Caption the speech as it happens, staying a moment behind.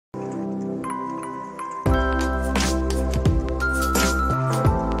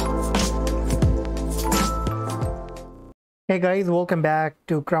Hey guys, welcome back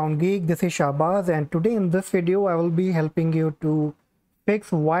to Crown Geek. This is Shahbaz, and today in this video I will be helping you to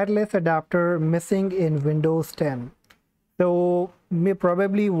fix wireless adapter missing in Windows 10. So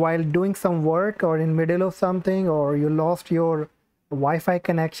probably while doing some work or in middle of something, or you lost your Wi-Fi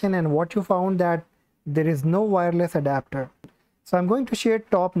connection and what you found that there is no wireless adapter. So I'm going to share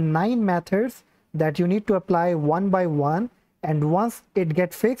top 9 methods that you need to apply one by one, and once it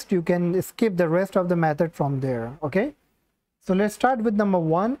gets fixed you can skip the rest of the method from there. Okay, so let's start with number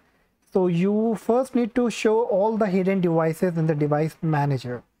 1. So you first need to show all the hidden devices in the device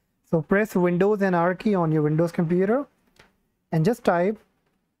manager. So press Windows and R key on your Windows computer and just type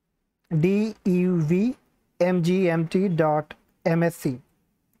devmgmt.msc.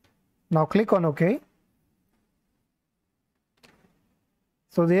 Now click on OK.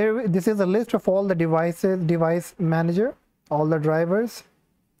 So this is a list of all the devices, device manager, all the drivers.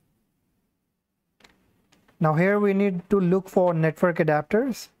 Now here we need to look for network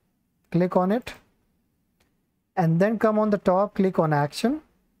adapters. Click on it and then come on the top, click on action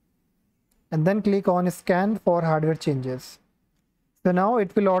and then click on scan for hardware changes. So now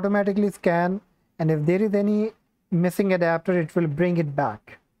it will automatically scan, and if there is any missing adapter it will bring it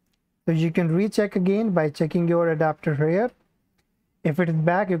back. So you can recheck again by checking your adapter here. If it is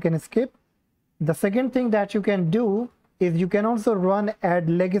back you can skip. The second thing that you can do is you can also run add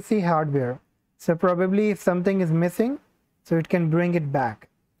legacy hardware. So probably if something is missing, so it can bring it back.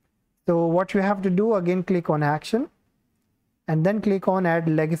 So what you have to do, again click on action and then click on add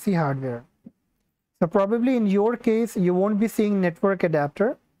legacy hardware. So probably in your case you won't be seeing network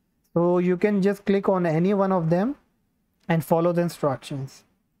adapter, so you can just click on any one of them and follow the instructions.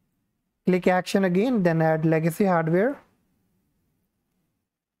 Click action again, then add legacy hardware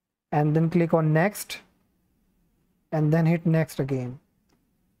and then click on next and then hit next again.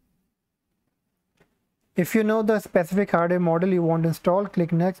 If you know the specific hardware model you want to install,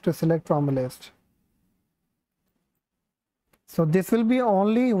 click next to select from a list. So this will be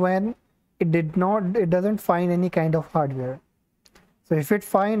only when it doesn't find any kind of hardware. So if it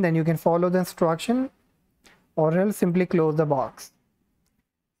finds, then you can follow the instruction or else simply close the box.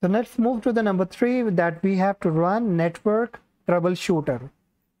 So let's move to the number 3, that we have to run network troubleshooter.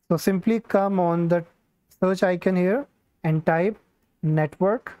 So simply come on the search icon here and type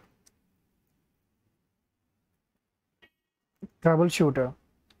network troubleshooter.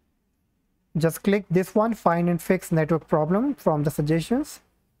 Just click this one, find and fix network problem from the suggestions.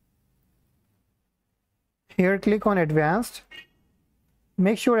 Here click on advanced.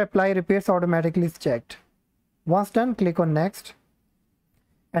 Make sure apply repairs automatically is checked. Once done, click on next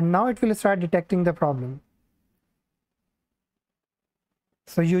and now it will start detecting the problem.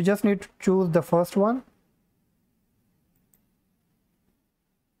 So you just need to choose the first one.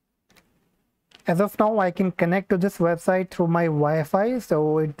 As of now I can connect to this website through my Wi-Fi,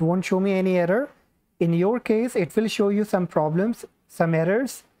 so it won't show me any error. In your case it will show you some problems, some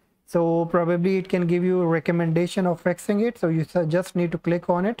errors, so probably it can give you a recommendation of fixing it. So you just need to click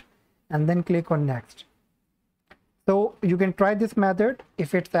on it and then click on next. So you can try this method.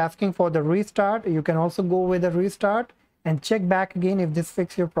 If it's asking for the restart, you can also go with the restart and check back again if this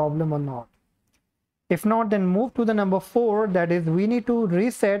fixes your problem or not. If not, then move to the number 4, that is we need to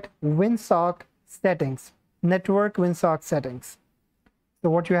reset Winsock settings, network Winsock settings. So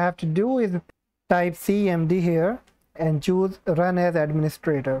what you have to do is type CMD here and choose run as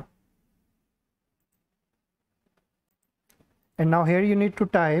administrator. And now here you need to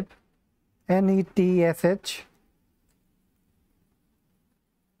type netsh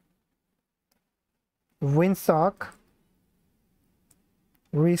Winsock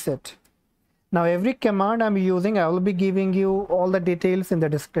reset. Now every command I'm using, I will be giving you all the details in the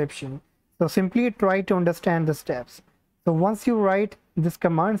description. So simply try to understand the steps. So once you write this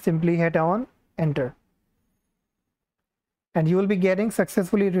command, simply hit on enter. And you will be getting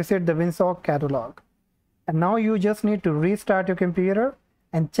successfully reset the Winsock catalog. And now you just need to restart your computer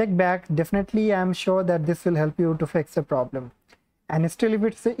and check back. Definitely I'm sure that this will help you to fix the problem. And still if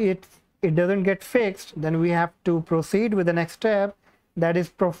it doesn't get fixed, then we have to proceed with the next step, that is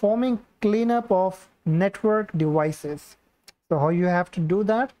performing cleanup of network devices. So how you have to do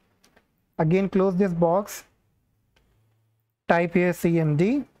that? Again close this box, type here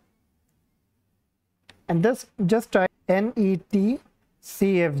CMD and just type netcfg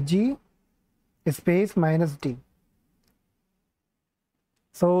space -d.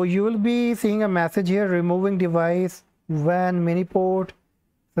 So you will be seeing a message here, removing device, WAN mini port,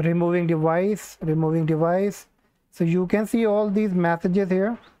 removing device. So you can see all these messages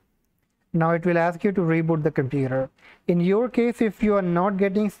here. Now it will ask you to reboot the computer. In your case, if you are not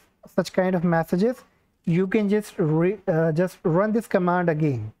getting such kind of messages, you can just run this command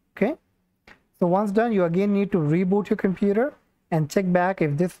again. Okay, so once done, you again need to reboot your computer and check back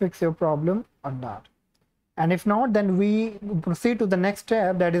if this fixes your problem or not. And if not, then we proceed to the next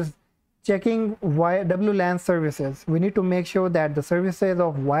step, that is checking WLAN services. We need to make sure that the services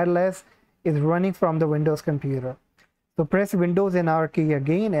of wireless is running from the Windows computer. So press Windows and R key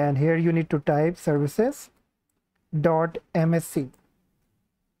again, and here you need to type services.msc.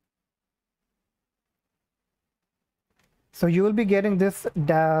 So you will be getting this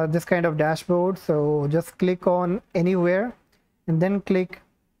kind of dashboard. So just click on anywhere and then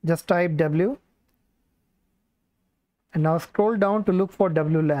just type W. And now scroll down to look for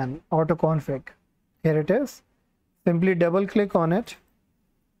WLAN auto config. Here it is. Simply double click on it.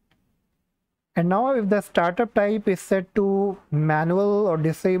 And now if the startup type is set to manual or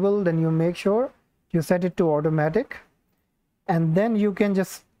disable, then you make sure you set it to automatic. And then you can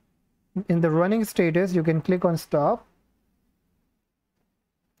just, in the running status, you can click on stop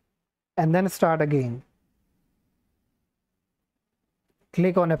and then start again.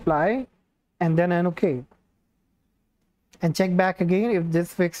 Click on apply and then an OK. And check back again if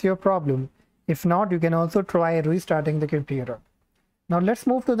this fixes your problem. If not, you can also try restarting the computer. Now let's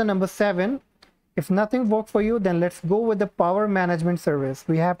move to the number 7. If nothing works for you, then let's go with the power management service.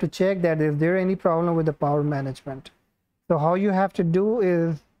 We have to check that is there any problem with the power management. So how you have to do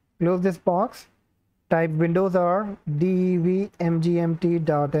is close this box, type Windows R devmgmt.msc.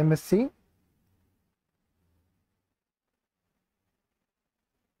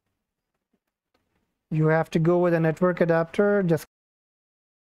 You have to go with a network adapter.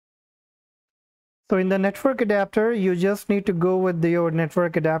 So in the network adapter, you just need to go with your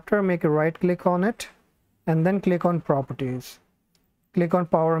network adapter, make a right click on it, and then click on properties. Click on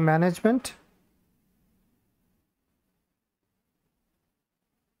power management.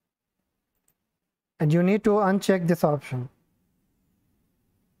 And you need to uncheck this option.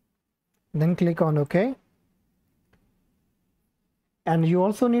 Then click on OK. And you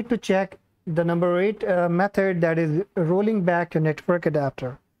also need to check the number 8 method, that is rolling back your network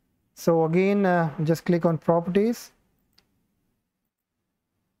adapter. So again, just click on properties.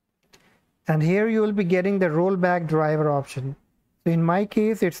 And here you will be getting the rollback driver option. So in my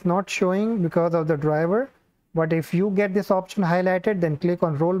case, it's not showing because of the driver. But if you get this option highlighted, then click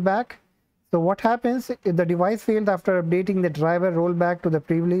on rollback. So what happens if the device failed after updating the driver, roll back to the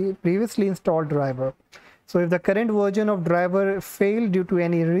previously installed driver. So if the current version of driver failed due to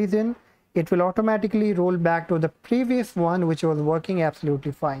any reason, it will automatically roll back to the previous one which was working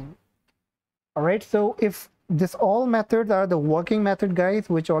absolutely fine. All right, so if this all methods are the working method, guys,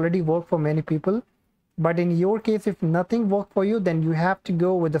 which already work for many people, but in your case, if nothing worked for you, then you have to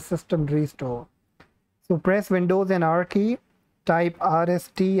go with the system restore. So press Windows and R key, type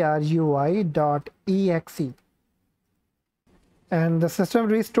rstrui.exe, and the system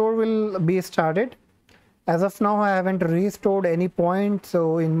restore will be started. As of now, I haven't restored any point,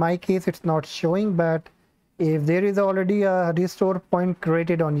 so in my case it's not showing, but if there is already a restore point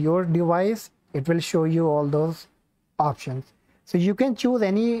created on your device, it will show you all those options. So you can choose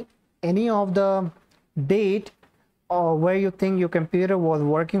any of the date or where you think your computer was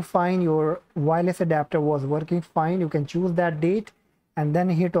working fine, your wireless adapter was working fine. You can choose that date and then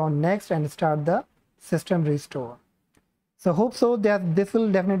hit on next and start the system restore. So hope so that this will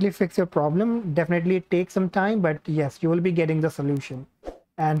definitely fix your problem. Definitely take some time, but yes, you will be getting the solution.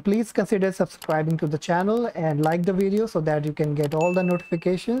 And please consider subscribing to the channel and like the video so that you can get all the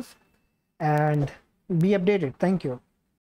notifications and be updated. Thank you.